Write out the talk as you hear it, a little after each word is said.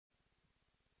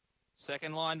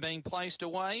Second line being placed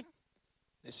away.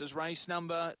 This is race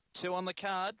number 2 on the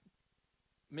card.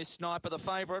 Miss Sniper, the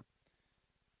favourite.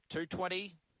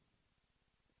 2:20.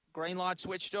 Green light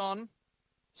switched on.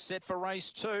 Set for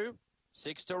race 2.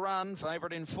 6 to run.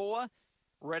 Favourite in 4.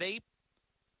 Ready.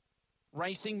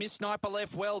 Racing, Miss Sniper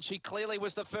left well. She clearly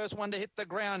was the first one to hit the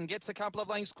ground. Gets a couple of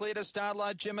lengths clear to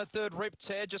Starlight Gemma. Third, Rip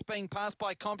Tear, just being passed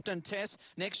by Compton Tess.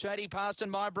 Next, Shady Past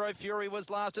and My Bro Fury was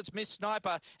last. It's Miss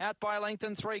Sniper out by a length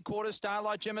and 3/4.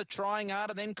 Starlight Gemma trying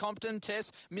hard, and then Compton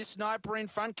Tess. Miss Sniper in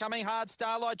front, coming hard.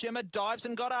 Starlight Gemma dives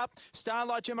and got up.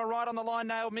 Starlight Gemma right on the line,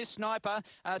 nailed Miss Sniper.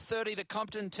 30 to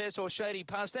Compton Tess or Shady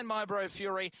Past. Then My Bro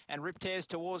Fury and Rip Tears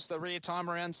towards the rear, time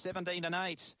around 17 and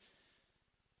 8.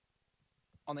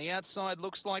 On the outside,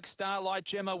 looks like Starlight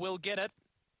Gemma will get it,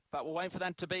 but we'll wait for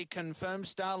that to be confirmed.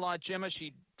 Starlight Gemma,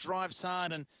 she drives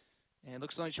hard and it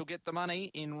looks like she'll get the money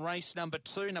in race number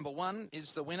 2. Number 1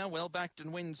 is the winner. Well backed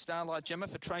and wins Starlight Gemma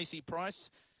for Tracy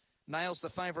Price. Nails the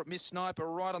favourite Miss Sniper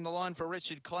right on the line for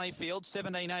Richard Clayfield.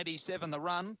 17.87 the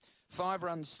run. 5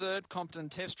 runs third, Compton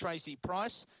Test, Tracy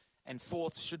Price. And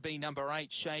 4th should be number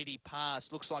 8, Shady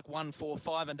Pass. Looks like 1, 4,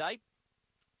 5 and 8.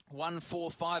 1, 4,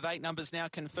 5, 8 numbers now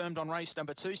confirmed on race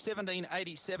number 2.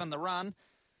 17.87 the run.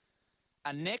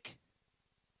 A neck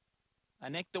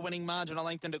the winning margin, a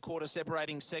length and a quarter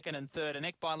separating second and third. A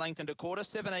neck by length and a quarter.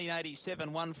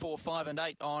 17.87, 1, 4, 5 and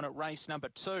 8 on race number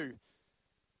 2.